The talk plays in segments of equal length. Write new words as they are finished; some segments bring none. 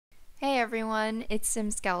Hey everyone, it's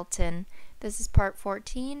SimSkeleton. This is part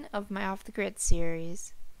 14 of my Off the Grid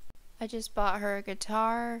series. I just bought her a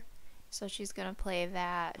guitar, so she's gonna play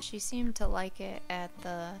that. She seemed to like it at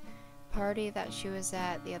the party that she was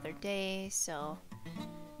at the other day, so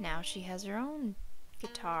now she has her own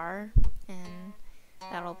guitar, and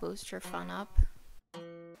that'll boost her fun up.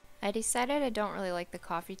 I decided I don't really like the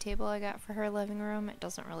coffee table I got for her living room. It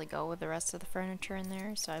doesn't really go with the rest of the furniture in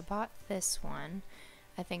there, so I bought this one.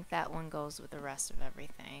 I think that one goes with the rest of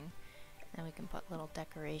everything. And we can put little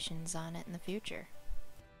decorations on it in the future.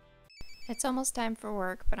 It's almost time for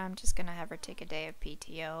work, but I'm just gonna have her take a day of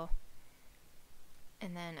PTO.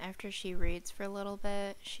 And then after she reads for a little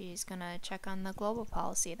bit, she's gonna check on the global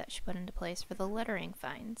policy that she put into place for the littering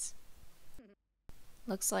fines.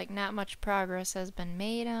 Looks like not much progress has been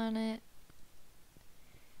made on it.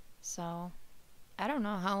 So, I don't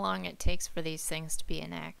know how long it takes for these things to be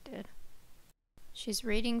enacted. She's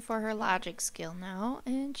reading for her logic skill now,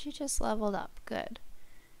 and she just leveled up. Good.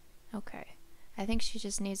 Okay. I think she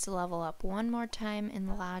just needs to level up one more time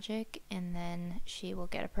in logic, and then she will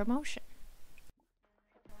get a promotion.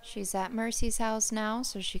 She's at Mercy's house now,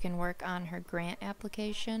 so she can work on her grant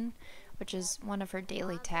application, which is one of her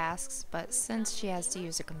daily tasks, but since she has to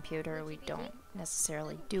use a computer, we don't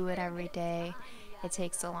necessarily do it every day. It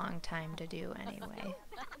takes a long time to do anyway.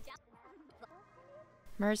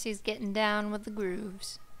 Mercy's getting down with the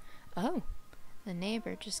grooves. Oh, the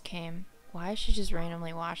neighbor just came. Why is she just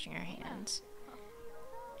randomly washing her hands?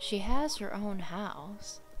 She has her own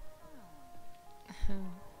house.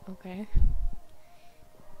 Okay.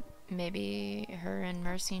 Maybe her and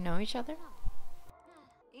Mercy know each other?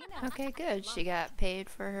 Okay, good. She got paid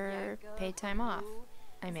for her paid time off.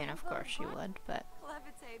 I mean, of course she would, but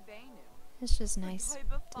it's just nice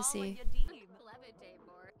to see.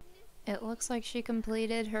 It looks like she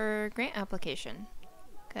completed her grant application.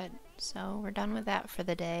 Good. So we're done with that for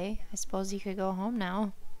the day. I suppose you could go home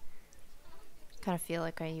now. Kind of feel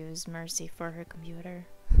like I used Mercy for her computer.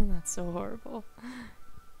 That's so horrible.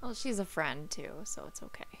 Well, she's a friend too, so it's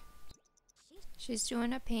okay. She's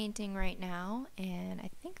doing a painting right now, and I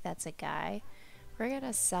think that's a guy. We're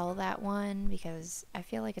gonna sell that one because I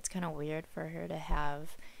feel like it's kind of weird for her to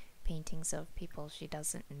have paintings of people she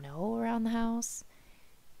doesn't know around the house.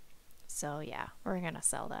 So yeah, we're gonna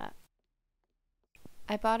sell that.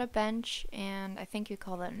 I bought a bench, and I think you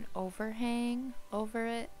call that an overhang over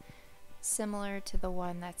it, similar to the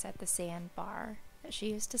one that's at the sandbar that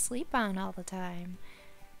she used to sleep on all the time.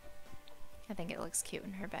 I think it looks cute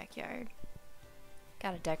in her backyard.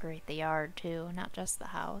 Gotta decorate the yard too, not just the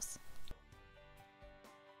house.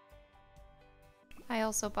 I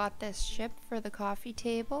also bought this ship for the coffee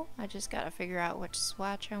table. I just gotta figure out which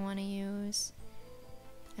swatch I want to use.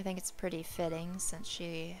 I think it's pretty fitting since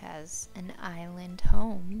she has an island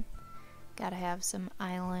home. Gotta have some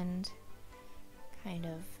island kind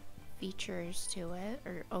of features to it,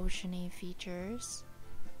 or oceany features.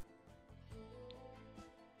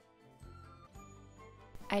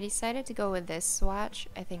 I decided to go with this swatch.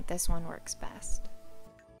 I think this one works best.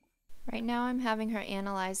 Right now I'm having her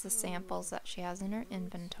analyze the samples that she has in her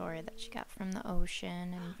inventory that she got from the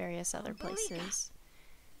ocean and various other places.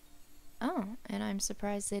 Oh, and I'm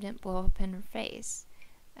surprised they didn't blow up in her face.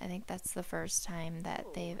 I think that's the first time that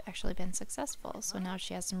they've actually been successful, so now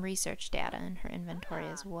she has some research data in her inventory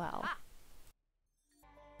as well.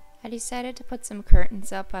 I decided to put some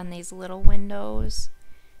curtains up on these little windows.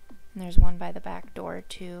 And there's one by the back door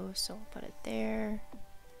too, so I'll put it there.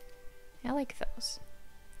 I like those.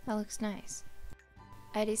 That looks nice.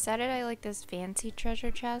 I decided I like this fancy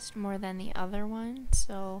treasure chest more than the other one,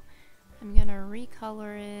 so I'm gonna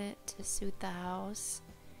recolor it to suit the house.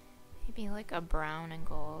 Maybe like a brown and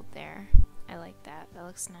gold there. I like that. That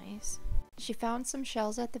looks nice. She found some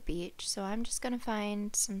shells at the beach, so I'm just gonna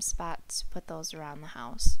find some spots to put those around the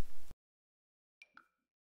house.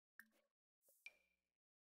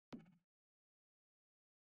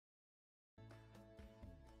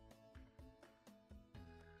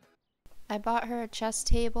 I bought her a chess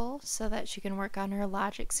table so that she can work on her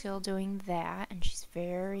logic skill doing that, and she's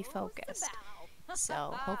very focused.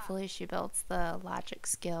 So hopefully she builds the logic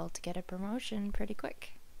skill to get a promotion pretty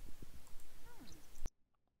quick.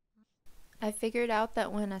 I figured out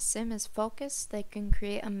that when a sim is focused, they can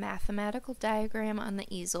create a mathematical diagram on the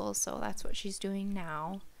easel, so that's what she's doing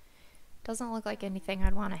now. Doesn't look like anything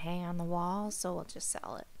I'd want to hang on the wall, so we'll just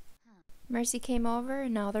sell it. Mercy came over,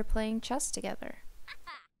 and now they're playing chess together.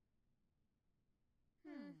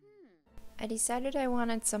 I decided I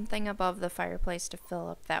wanted something above the fireplace to fill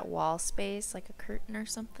up that wall space, like a curtain or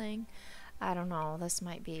something. I don't know, this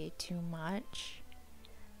might be too much.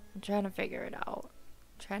 I'm trying to figure it out.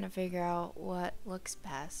 Trying to figure out what looks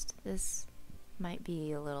best. This might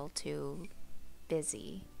be a little too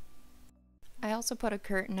busy. I also put a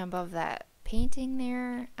curtain above that painting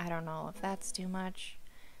there. I don't know if that's too much.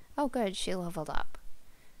 Oh good, she leveled up.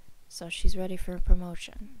 So she's ready for a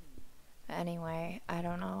promotion. Anyway, I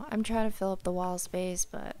don't know. I'm trying to fill up the wall space,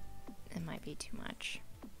 but it might be too much.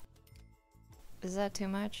 Is that too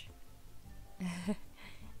much?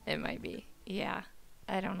 It might be. Yeah,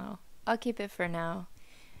 I don't know. I'll keep it for now.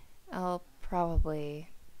 I'll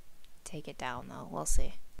probably take it down though. We'll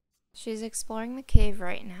see. She's exploring the cave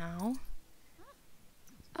right now.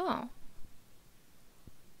 Oh.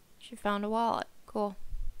 She found a wallet. Cool.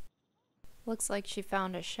 Looks like she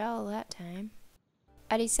found a shell that time.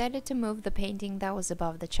 I decided to move the painting that was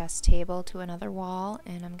above the chess table to another wall,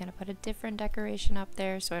 and I'm gonna put a different decoration up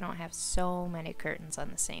there so I don't have so many curtains on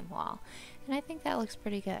the same wall. And I think that looks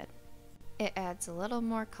pretty good. It adds a little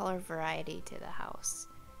more color variety to the house.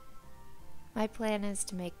 My plan is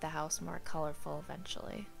to make the house more colorful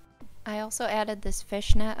eventually. I also added this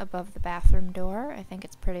fishnet above the bathroom door. I think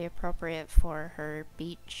it's pretty appropriate for her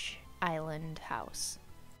beach island house.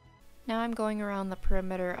 Now I'm going around the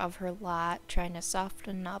perimeter of her lot trying to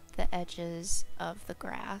soften up the edges of the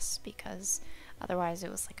grass because otherwise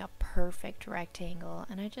it was like a perfect rectangle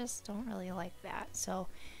and I just don't really like that. So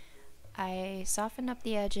I softened up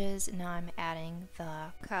the edges and now I'm adding the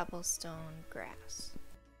cobblestone grass.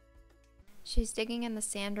 She's digging in the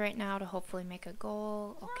sand right now to hopefully make a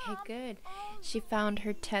goal. Okay, good. She found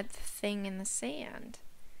her 10th thing in the sand.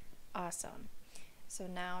 Awesome. So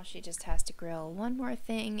now she just has to grill one more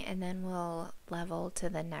thing and then we'll level to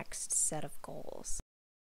the next set of goals.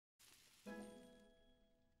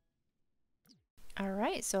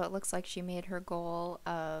 Alright, so it looks like she made her goal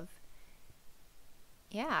of,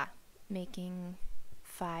 making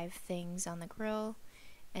 5 things on the grill.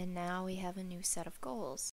 And now we have a new set of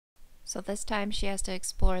goals. So this time she has to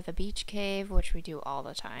explore the beach cave, which we do all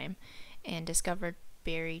the time, and discover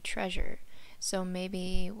buried treasure. So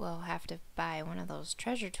maybe we'll have to buy one of those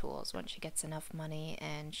treasure tools when she gets enough money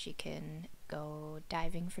and she can go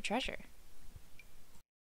diving for treasure.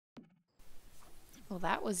 Well,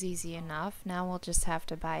 that was easy enough. Now we'll just have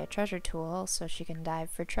to buy a treasure tool so she can dive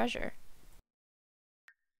for treasure.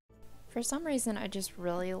 For some reason, I just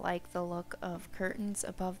really like the look of curtains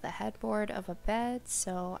above the headboard of a bed,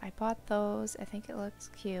 so I bought those. I think it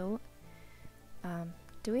looks cute.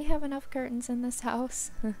 Do we have enough curtains in this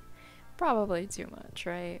house? Probably too much,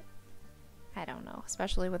 right? I don't know,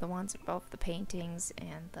 especially with the ones in both the paintings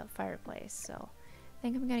and the fireplace, so I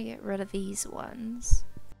think I'm gonna get rid of these ones.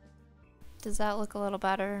 Does that look a little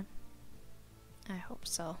better? I hope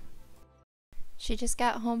so. She just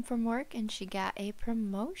got home from work and she got a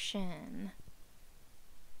promotion.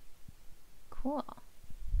 Cool.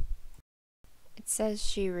 It says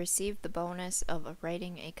she received the bonus of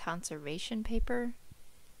writing a conservation paper.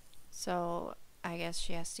 So I guess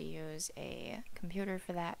she has to use a computer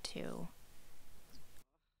for that too.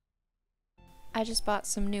 I just bought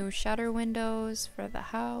some new shutter windows for the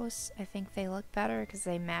house. I think they look better because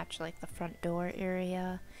they match like the front door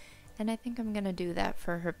area. And I think I'm gonna do that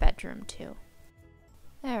for her bedroom too.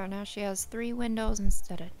 There, now she has 3 windows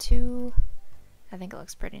instead of 2. I think it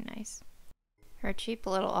looks pretty nice. Her cheap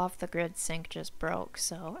little off-the-grid sink just broke,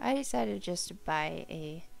 so I decided just to buy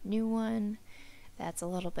a new one that's a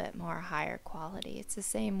little bit more higher quality. It's the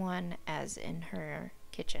same one as in her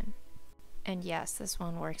kitchen. And yes, this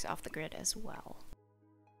one works off the grid as well.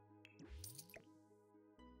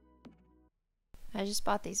 I just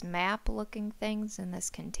bought these map-looking things in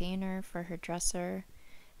this container for her dresser.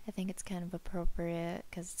 I think it's kind of appropriate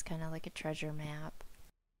because it's kind of like a treasure map.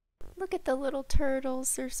 Look at the little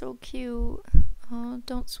turtles, they're so cute. Oh,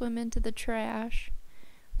 don't swim into the trash.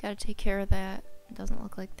 Gotta take care of that. It doesn't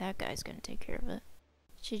look like that guy's gonna take care of it.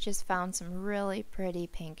 She just found some really pretty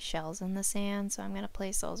pink shells in the sand, so I'm gonna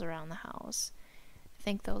place those around the house. I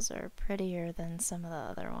think those are prettier than some of the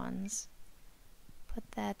other ones. Put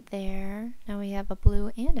that there. Now we have a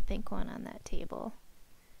blue and a pink one on that table.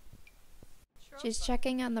 She's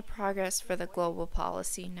checking on the progress for the global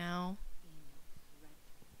policy now.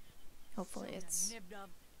 Hopefully it's...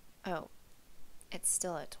 Oh, it's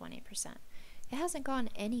still at 20%. It hasn't gone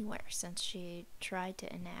anywhere since she tried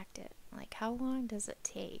to enact it. Like, how long does it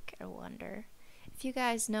take, I wonder? If you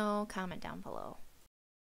guys know, comment down below.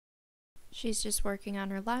 She's just working on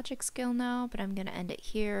her logic skill now, but I'm going to end it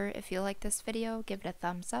here. If you like this video, give it a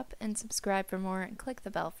thumbs up and subscribe for more and click the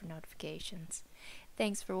bell for notifications.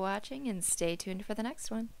 Thanks for watching and stay tuned for the next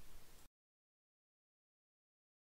one.